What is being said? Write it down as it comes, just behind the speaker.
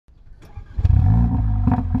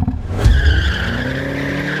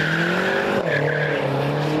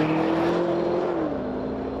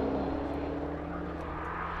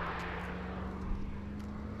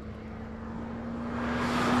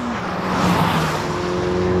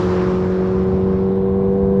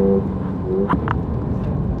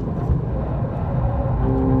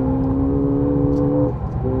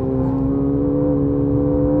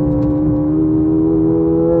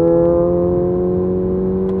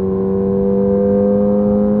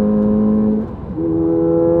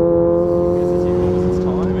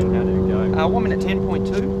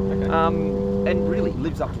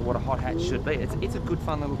lives up to what a hot hatch should be. It's a good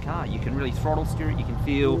fun little car. You can really throttle steer it. You can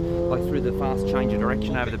feel like through the fast change of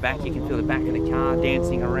direction over the back. You can feel the back of the car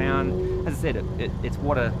dancing around. As I said, it's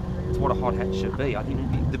what a hot hatch should be. I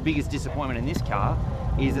think the biggest disappointment in this car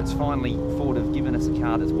is it's finally Ford have given us a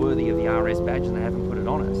car that's worthy of the RS badge and they haven't put it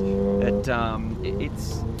on us.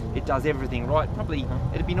 It does everything right. Probably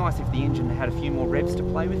it'd be nice if the engine had a few more revs to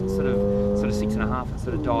play with. Sort of 6.5, it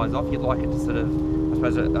sort of dies off. You'd like it to sort of, I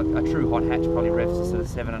suppose, a true hot hatch probably revs to sort of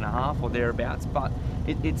 7.5 or thereabouts. But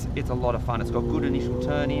it's a lot of fun. It's got good initial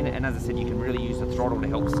turn in, and as I said, you can really use the throttle to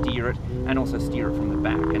help steer it and also steer it from the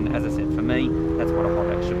back. And as I said, for me, that's what a hot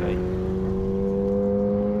hatch should be.